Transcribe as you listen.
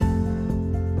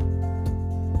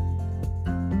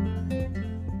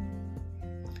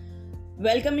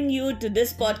welcoming you to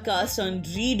this podcast on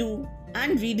redo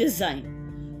and redesign,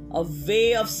 a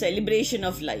way of celebration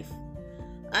of life.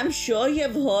 I'm sure you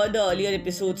have heard the earlier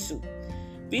episodes too.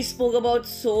 We spoke about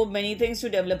so many things to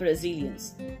develop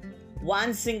resilience.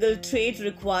 One single trait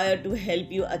required to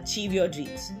help you achieve your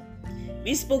dreams.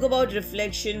 We spoke about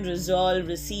reflection, resolve,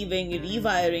 receiving,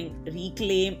 rewiring,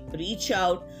 reclaim, reach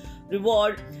out,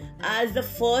 reward as the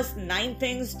first 9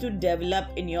 things to develop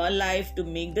in your life to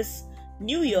make this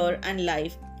new year and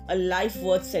life a life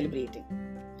worth celebrating.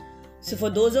 So for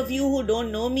those of you who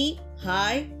don't know me,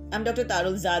 hi, I'm Dr.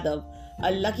 Tarul Zadav,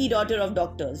 a lucky daughter of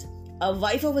doctors, a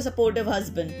wife of a supportive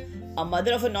husband, a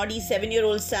mother of a naughty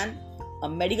 7-year-old son, a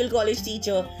medical college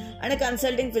teacher, and a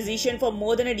consulting physician for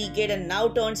more than a decade, and now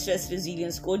turned stress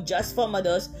resilience coach just for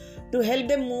mothers to help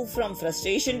them move from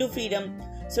frustration to freedom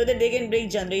so that they can break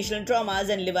generational traumas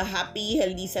and live a happy,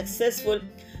 healthy, successful,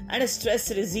 and a stress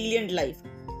resilient life.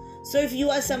 So if you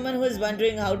are someone who is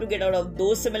wondering how to get out of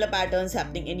those similar patterns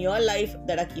happening in your life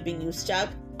that are keeping you stuck,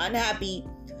 unhappy,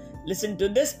 listen to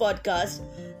this podcast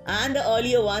and the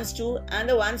earlier ones too, and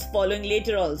the ones following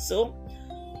later also,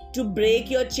 to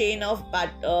break your chain of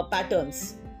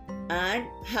patterns and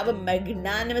have a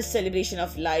magnanimous celebration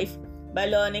of life by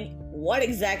learning what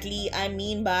exactly I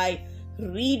mean by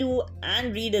redo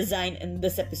and redesign in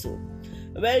this episode.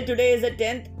 Well, today is the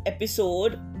 10th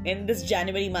episode in this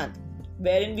January month,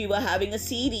 wherein we were having a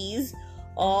series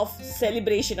of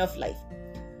celebration of life.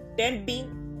 10th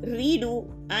being redo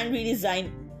and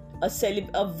redesign, a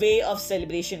way of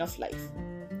celebration of life.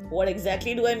 What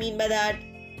exactly do I mean by that?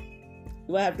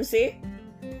 Do I have to say?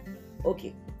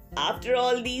 Okay, after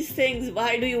all these things,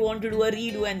 why do you want to do a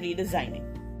redo and redesigning?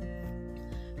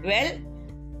 Well,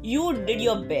 you did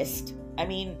your best. I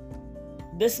mean,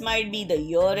 this might be the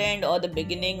year end or the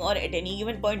beginning or at any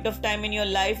given point of time in your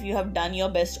life, you have done your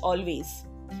best always.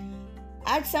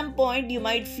 At some point, you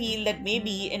might feel that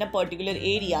maybe in a particular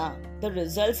area, the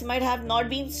results might have not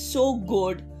been so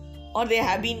good, or they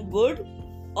have been good,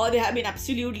 or they have been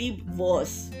absolutely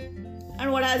worse.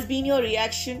 And what has been your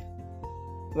reaction?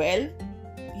 Well,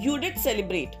 you did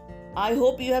celebrate. I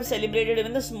hope you have celebrated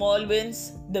even the small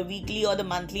wins, the weekly or the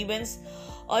monthly wins,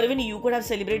 or even you could have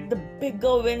celebrated the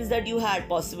bigger wins that you had,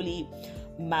 possibly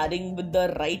marrying with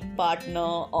the right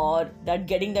partner, or that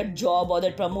getting that job or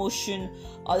that promotion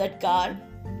or that car,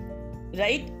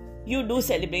 right? You do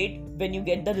celebrate when you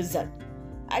get the result.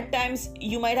 At times,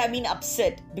 you might have been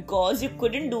upset because you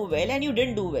couldn't do well and you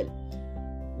didn't do well.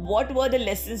 What were the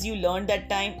lessons you learned that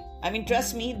time? I mean,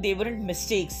 trust me, they weren't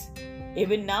mistakes.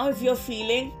 Even now, if you're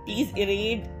feeling, please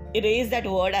erase that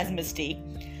word as mistake.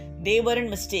 They weren't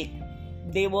mistake.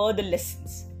 They were the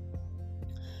lessons.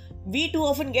 We too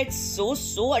often get so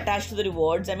attached to the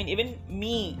rewards. I mean, even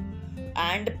me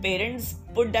and parents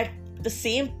put the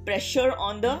same pressure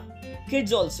on the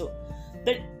kids also.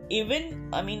 That even,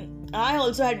 I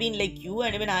also had been like you,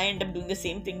 and even I end up doing the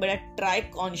same thing, but I try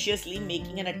consciously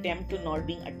making an attempt to not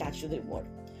being attached to the reward.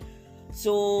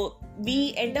 So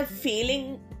we end up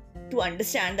failing to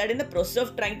understand that in the process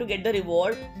of trying to get the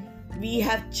reward, we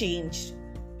have changed.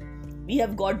 We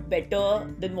have got better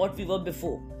than what we were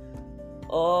before.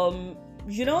 I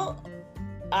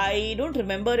don't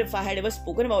remember if I had ever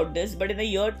spoken about this, but in the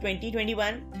year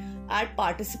 2021, I had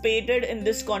participated in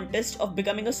this contest of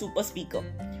becoming a super speaker.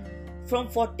 From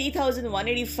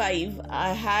 40,185,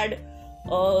 I had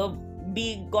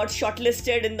got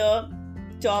shortlisted in the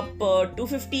top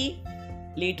 250,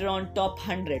 later on top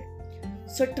 100.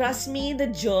 So trust me, the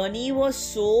journey was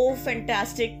so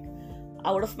fantastic.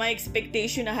 Out of my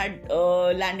expectation, I had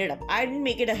landed up. I didn't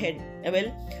make it ahead.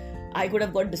 Well, I could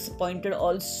have got disappointed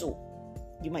also,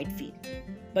 you might feel.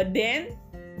 But then,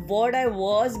 what I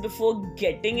was before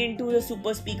getting into the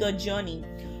super speaker journey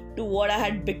to what I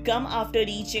had become after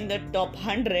reaching the top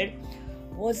 100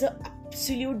 was an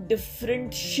absolute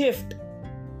different shift.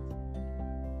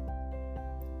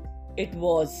 It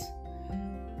was.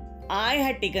 I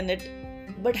had taken it,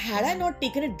 but had I not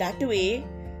taken it that way,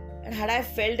 and had I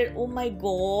felt that, oh my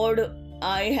god,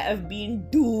 I have been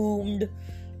doomed,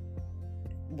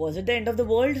 was it the end of the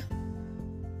world?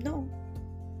 No.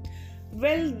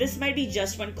 Well, this might be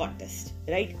just one contest,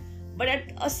 right? But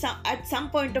at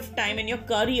some point of time in your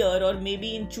career, or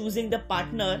maybe in choosing the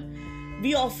partner,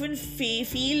 we often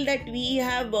feel that we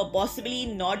have possibly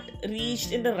not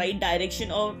reached in the right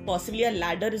direction, or possibly a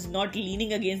ladder is not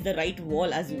leaning against the right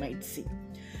wall, as we might say.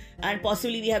 And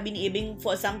possibly we have been aiming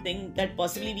for something that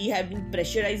possibly we have been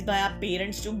pressurized by our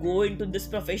parents to go into this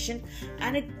profession,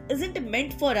 and it isn't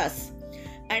meant for us.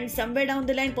 And somewhere down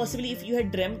the line, possibly if you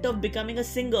had dreamt of becoming a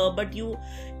singer, but you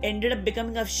ended up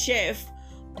becoming a chef,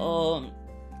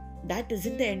 that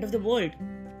isn't the end of the world.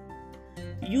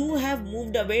 You have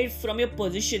moved away from your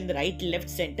position, right, left,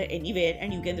 center, anywhere,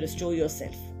 and you can restore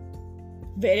yourself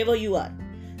wherever you are.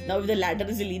 Now, if the ladder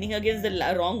is leaning against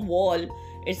the wrong wall,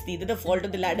 it's neither the fault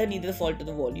of the ladder, neither the fault of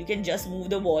the wall. You can just move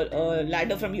the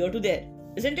ladder from here to there,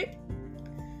 isn't it?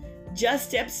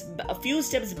 Just a few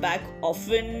steps back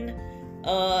often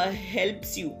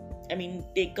helps you.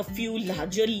 Take a few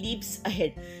larger leaps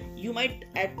ahead. You might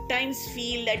at times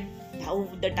feel that now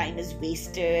the time is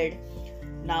wasted.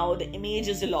 Now the image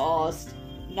is lost.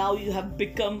 Now you have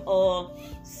become a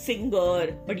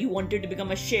singer, but you wanted to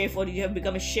become a chef, or you have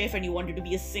become a chef and you wanted to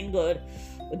be a singer.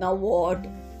 Now what?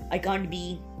 I can't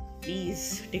be.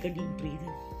 Please take a deep breath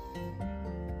in.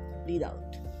 Breathe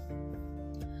out.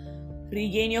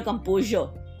 Regain your composure.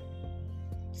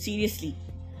 Seriously.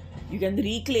 You can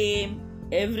reclaim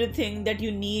everything that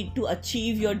you need to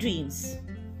achieve your dreams.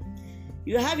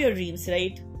 You have your dreams,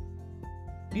 right?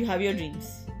 You have your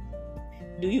dreams.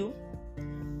 Do you?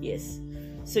 Yes.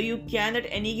 So you can at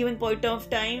any given point of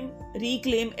time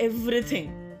reclaim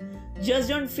everything. Just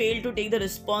don't fail to take the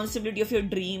responsibility of your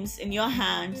dreams in your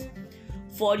hands,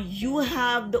 for you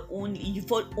have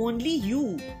only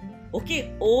you.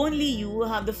 Okay, only you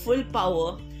have the full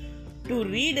power to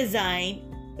redesign,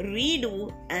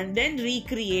 redo, and then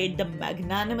recreate the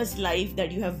magnanimous life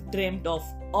that you have dreamt of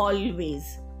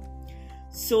always.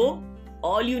 So,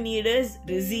 all you need is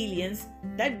resilience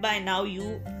that by now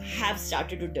you have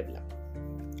started to develop.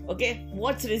 Okay,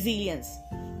 what's resilience?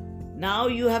 Now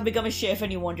you have become a chef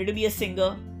and you wanted to be a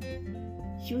singer.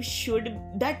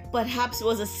 That perhaps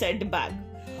was a setback,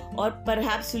 or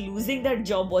perhaps losing that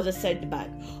job was a setback,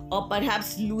 or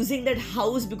perhaps losing that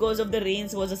house because of the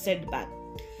rains was a setback.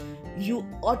 You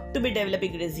ought to be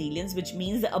developing resilience, which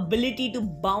means the ability to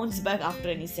bounce back after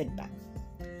any setback,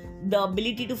 the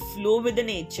ability to flow with the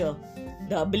nature,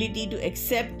 the ability to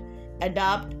accept,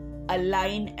 adapt,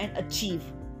 align, and achieve,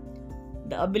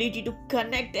 the ability to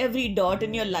connect every dot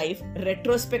in your life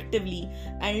retrospectively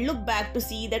and look back to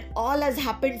see that all has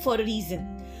happened for a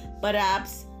reason.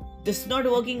 Perhaps this not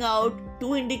working out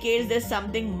too indicates there's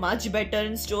something much better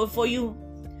in store for you.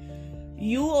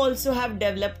 You also have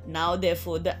developed now,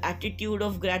 therefore, the attitude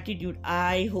of gratitude.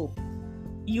 I hope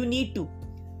you need to,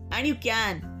 and you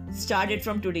can start it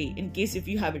from today in case if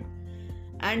you haven't.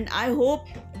 And I hope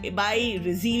by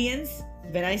resilience,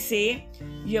 when I say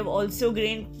you have also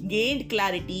gained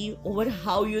clarity over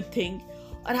how you think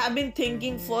or have been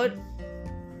thinking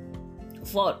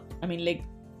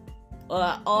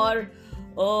are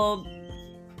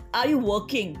you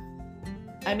working?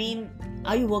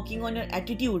 Are you working on your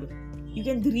attitude? You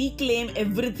can reclaim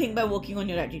everything by working on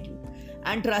your attitude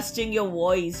and trusting your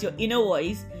voice, your inner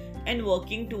voice, and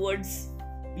working towards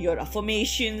your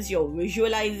affirmations, your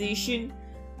visualization,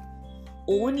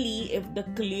 only if the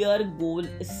clear goal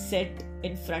is set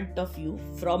in front of you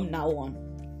from now on.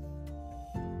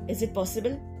 Is it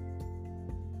possible?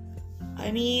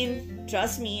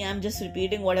 Trust me, I'm just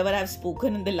repeating whatever I've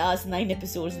spoken in the last 9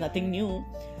 episodes, nothing new.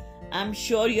 I'm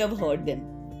sure you have heard them.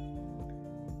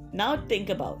 Now think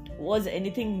about, was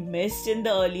anything missed in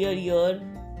the earlier year?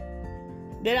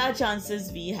 There are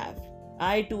chances we have.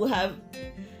 I too have,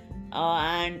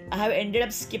 and I have ended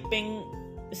up skipping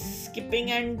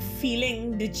and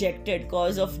feeling dejected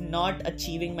because of not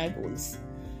achieving my goals.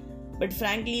 But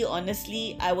frankly,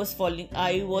 honestly, I was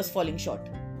falling short.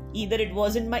 Either it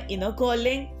wasn't my inner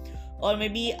calling, or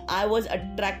maybe I was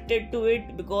attracted to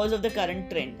it because of the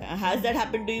current trend. Has that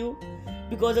happened to you?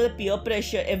 Because of the peer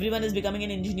pressure, everyone is becoming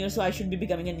an engineer, so I should be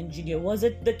becoming an engineer. Was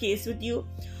it the case with you?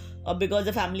 Or because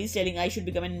the family is telling I should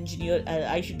become an engineer,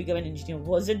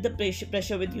 Was it the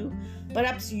pressure with you?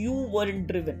 Perhaps you weren't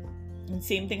driven. And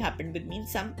same thing happened with me in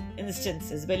some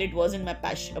instances. Well, it wasn't my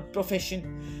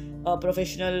professional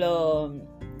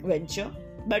venture,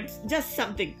 but just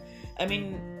something.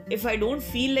 If I don't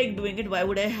feel like doing it, why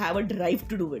would I have a drive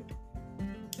to do it?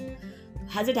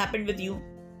 Has it happened with you?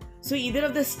 So either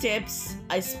of the steps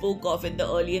I spoke of in the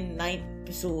earlier 9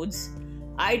 episodes,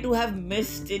 I too have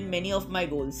missed in many of my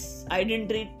goals. I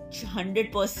didn't reach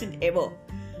 100% ever,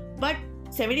 but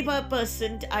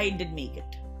 75% I did make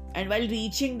it. And while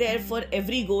reaching there, for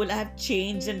every goal I have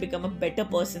changed and become a better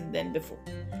person than before.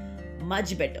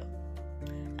 Much better.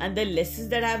 And the lessons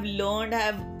that I have learned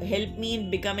have helped me in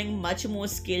becoming much more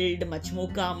skilled, much more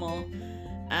calmer,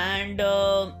 and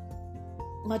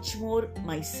much more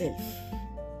myself.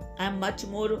 I am much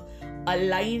more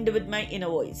aligned with my inner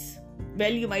voice.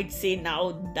 Well, you might say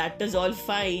now that is all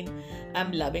fine.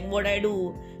 I'm loving what I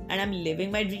do and I'm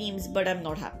living my dreams, but I'm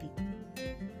not happy.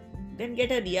 Then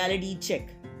get a reality check.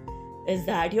 Is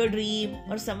that your dream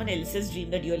or someone else's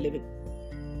dream that you're living?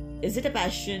 Is it a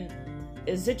passion?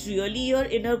 Is it really your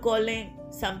inner calling?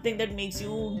 something that makes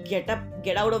you get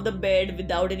out of the bed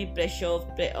without any pressure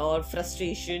or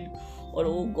frustration, or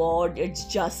oh god, it's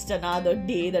just another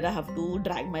day that I have to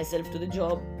drag myself to the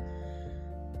job.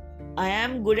 I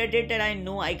am good at it and I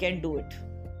know I can do it.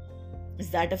 Is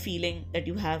that a feeling that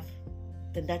you have?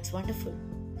 Then that's wonderful.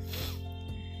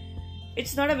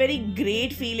 It's not a very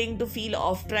great feeling to feel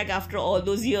off track after all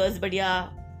those years, but yeah,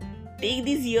 take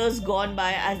these years gone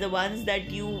by as the ones that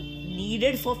you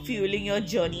needed for fueling your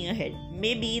journey ahead.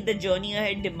 Maybe the journey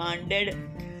ahead demanded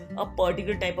a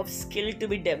particular type of skill to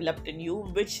be developed in you,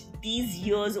 which these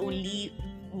years only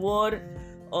were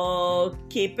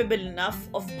capable enough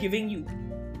of giving you.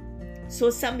 So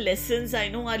some lessons I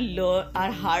know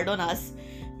are hard on us,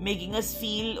 making us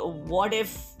feel what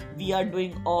if we are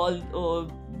doing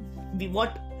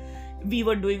what we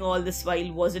were doing all this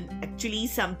while wasn't actually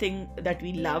something that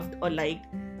we loved or liked,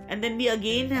 and then we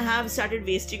again have started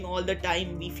wasting all the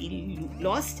time. We feel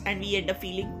lost and we end up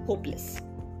feeling hopeless.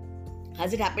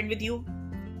 Has it happened with you?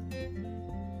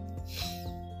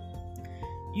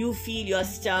 You feel you're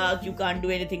stuck, you can't do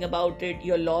anything about it,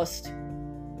 you're lost.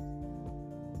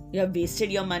 You have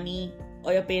wasted your money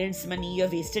or your parents' money, you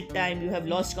have wasted time, you have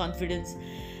lost confidence,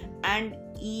 and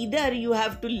either you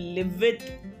have to live with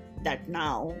that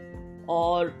now,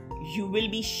 or you will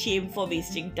be shamed for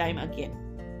wasting time again.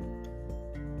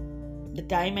 The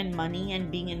time and money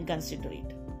and being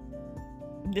inconsiderate.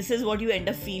 This is what you end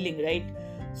up feeling, right?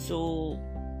 So,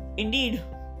 indeed,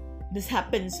 this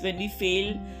happens when we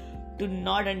fail to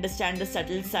not understand the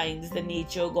subtle signs the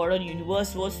nature, God, or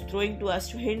universe was throwing to us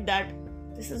to hint that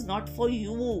this is not for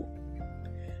you.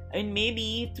 I mean,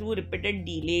 maybe through repeated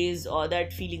delays or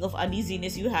that feeling of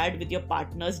uneasiness you had with your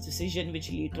partner's decision,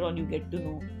 which later on you get to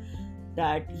know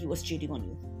that he was cheating on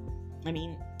you. I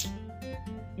mean,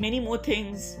 many more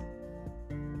things,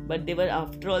 but they were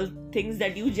after all things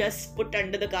that you just put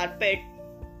under the carpet,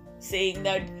 saying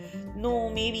that no,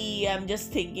 maybe I'm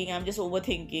just thinking, I'm just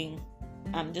overthinking,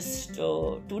 I'm just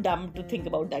too dumb to think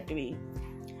about that way.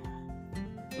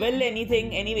 Well,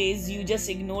 anyways, you just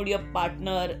ignored your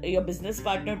partner, your business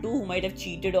partner too, who might have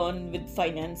cheated on with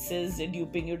finances,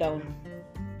 duping you down.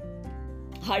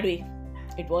 Hard way.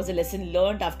 It was a lesson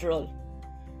learned after all.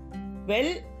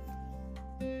 Well,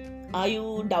 are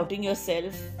you doubting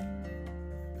yourself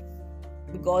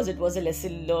because it was a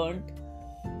lesson learned?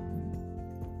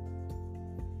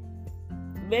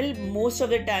 Well, most of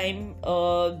the time,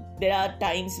 there are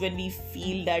times when we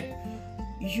feel that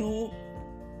you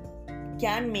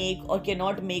can make or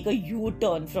cannot make a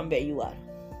U-turn from where you are.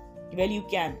 Well, you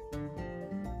can.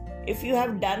 If you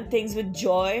have done things with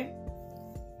joy,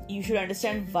 you should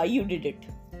understand why you did it.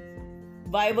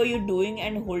 Why were you doing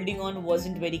and holding on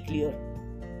wasn't very clear.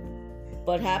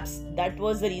 Perhaps that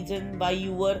was the reason why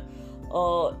you were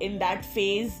in that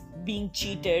phase being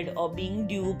cheated or being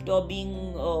duped or being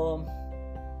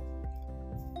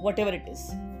whatever it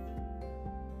is.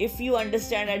 If you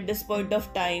understand at this point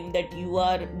of time that you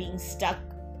are being stuck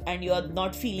and you are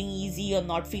not feeling easy or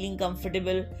not feeling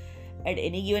comfortable at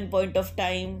any given point of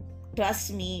time,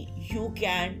 trust me, you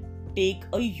can take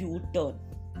a U-turn.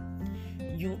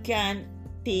 You can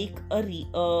take at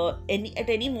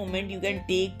any moment you can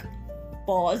take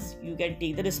pause, you can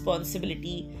take the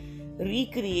responsibility,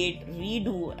 recreate,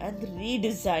 redo and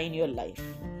redesign your life.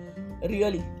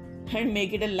 Really. And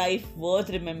make it a life worth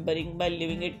remembering by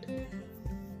living it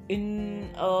in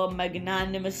a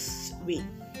magnanimous way.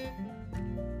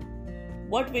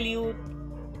 What will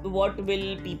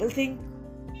people think?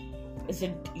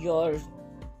 Isn't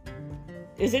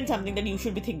something that you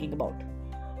should be thinking about.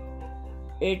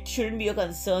 It shouldn't be a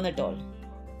concern at all.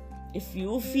 If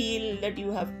you feel that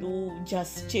you have to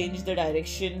just change the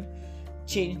direction,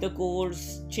 change the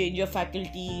course, change your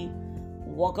faculty,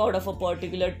 walk out of a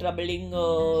particular troubling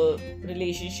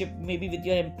relationship, maybe with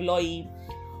your employee,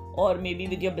 or maybe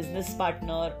with your business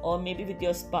partner, or maybe with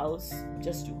your spouse,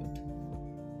 just do it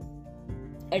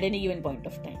at any given point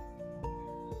of time.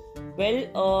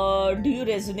 Well, do you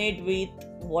resonate with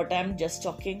what I'm just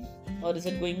talking, or is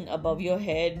it going above your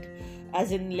head,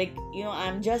 as in like,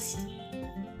 I'm just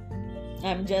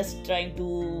trying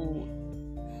to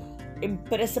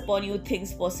impress upon you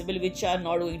things possible which are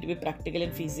not going to be practical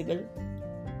and feasible?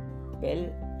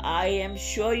 Well, I am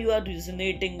sure you are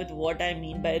resonating with what I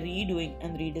mean by redoing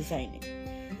and redesigning.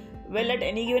 Well, at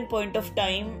any given point of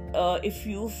time, if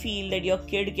you feel that your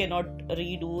kid cannot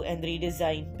redo and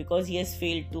redesign because he has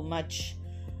failed too much,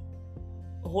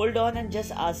 hold on and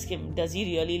just ask him, does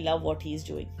he really love what he is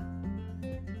doing?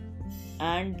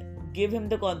 And give him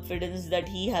the confidence that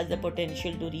he has the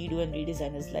potential to redo and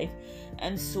redesign his life,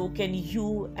 and so can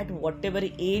you at whatever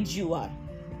age you are.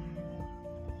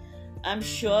 I'm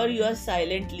sure you are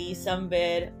silently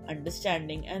somewhere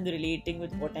understanding and relating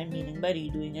with what I'm meaning by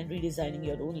redoing and redesigning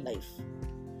your own life.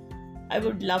 I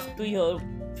would love to hear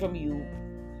from you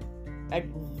at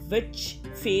which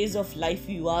phase of life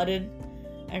you are in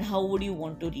and how would you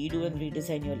want to redo and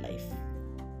redesign your life.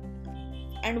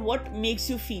 And what makes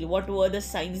you feel, what were the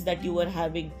signs that you were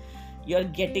having, you're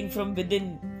getting from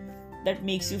within that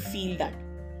makes you feel that.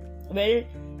 Well,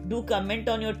 do comment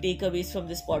on your takeaways from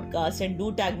this podcast and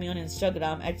do tag me on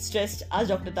Instagram at Stressed as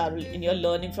Dr. Tarul in your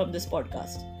learning from this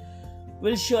podcast.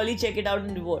 We'll surely check it out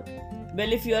and reward.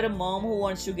 Well, if you are a mom who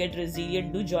wants to get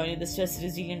resilient, do join in the Stress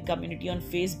Resilient community on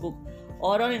Facebook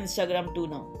or on Instagram too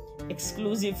now.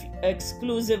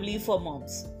 Exclusively for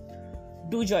moms.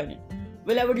 Do join in.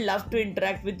 Well, I would love to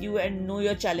interact with you and know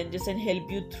your challenges and help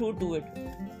you through to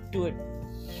it.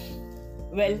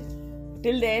 Well,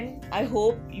 till then, I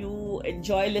hope you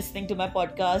enjoy listening to my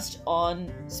podcast on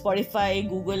Spotify,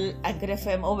 Google, Anchor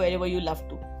FM or wherever you love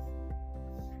to.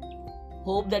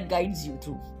 Hope that guides you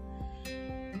through.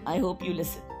 I hope you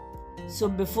listen. So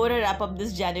before I wrap up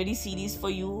this January series for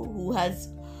you who has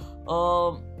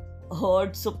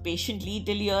heard so patiently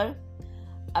till here,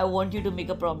 I want you to make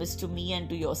a promise to me and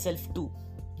to yourself too.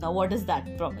 Now what is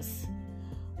that promise?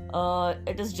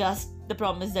 It is just the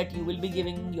promise that you will be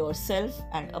giving yourself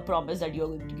and a promise that you are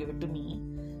going to give it to me,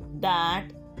 that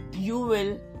you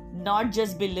will not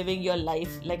just be living your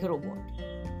life like a robot,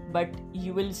 but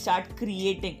you will start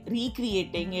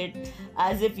recreating it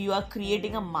as if you are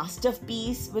creating a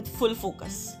masterpiece with full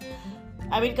focus.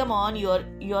 I mean, come on,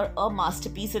 you're a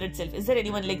masterpiece in itself. Is there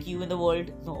anyone like you in the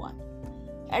world? No one.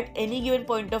 At any given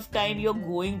point of time, you're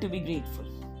going to be grateful.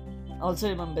 Also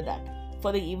remember that.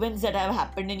 For the events that have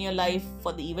happened in your life,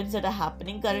 for the events that are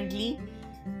happening currently,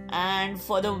 and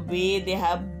for the way they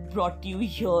have brought you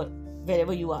here,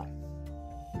 wherever you are.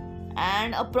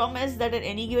 And a promise that at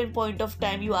any given point of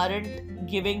time, you aren't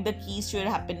giving the keys to your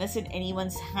happiness in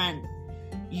anyone's hand.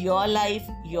 Your life,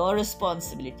 your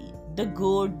responsibility. The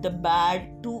good, the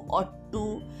bad, too ought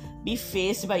to be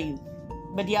faced by you.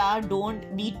 But yeah,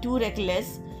 don't be too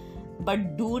reckless,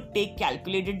 but do take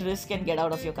calculated risk and get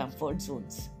out of your comfort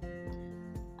zones.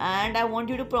 And I want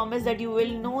you to promise that you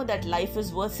will know that life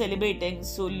is worth celebrating,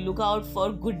 so look out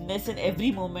for goodness in every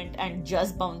moment and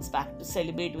just bounce back to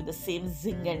celebrate with the same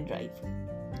zing and drive.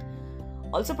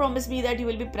 Also promise me that you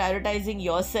will be prioritizing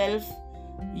yourself,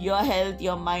 your health,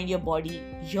 your mind, your body,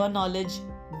 your knowledge,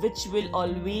 which will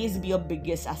always be your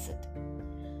biggest asset.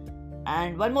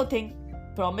 And one more thing,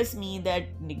 promise me that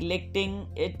neglecting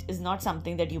it is not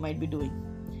something that you might be doing.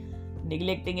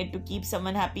 Neglecting it to keep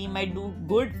someone happy might do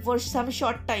good for some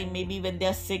short time, maybe when they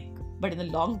are sick, but in the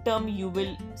long term you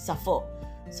will suffer.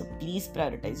 So please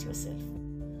prioritize yourself.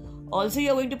 Also,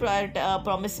 you're going to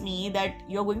promise me that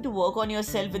you're going to work on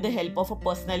yourself with the help of a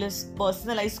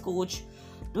personalized coach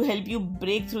to help you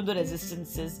break through the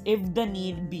resistances if the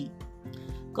need be.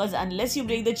 Because unless you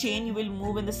break the chain, you will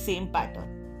move in the same pattern.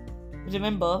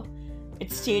 Remember,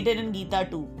 it's stated in Gita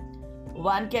too.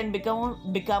 One can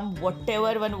become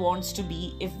whatever one wants to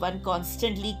be if one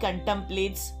constantly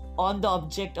contemplates on the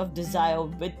object of desire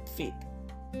with faith.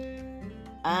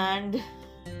 And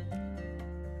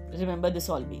remember this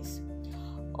always.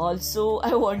 Also,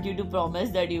 I want you to promise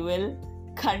that you will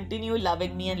continue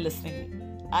loving me and listening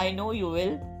me. I know you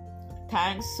will.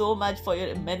 Thanks so much for your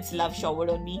immense love showered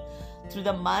on me through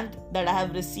the month that I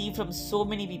have received from so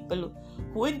many people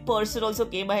who in person also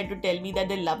came ahead to tell me that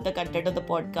they love the content of the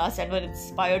podcast and were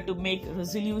inspired to make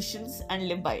resolutions and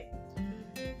live by it.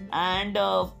 And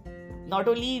not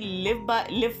only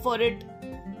live for it,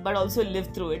 but also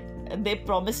live through it. And they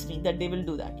promised me that they will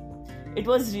do that. It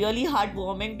was really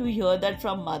heartwarming to hear that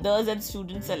from mothers and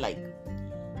students alike.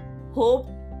 Hope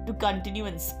to continue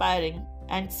inspiring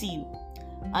and see you.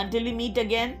 Until we meet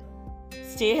again,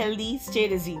 stay healthy, stay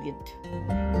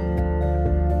resilient.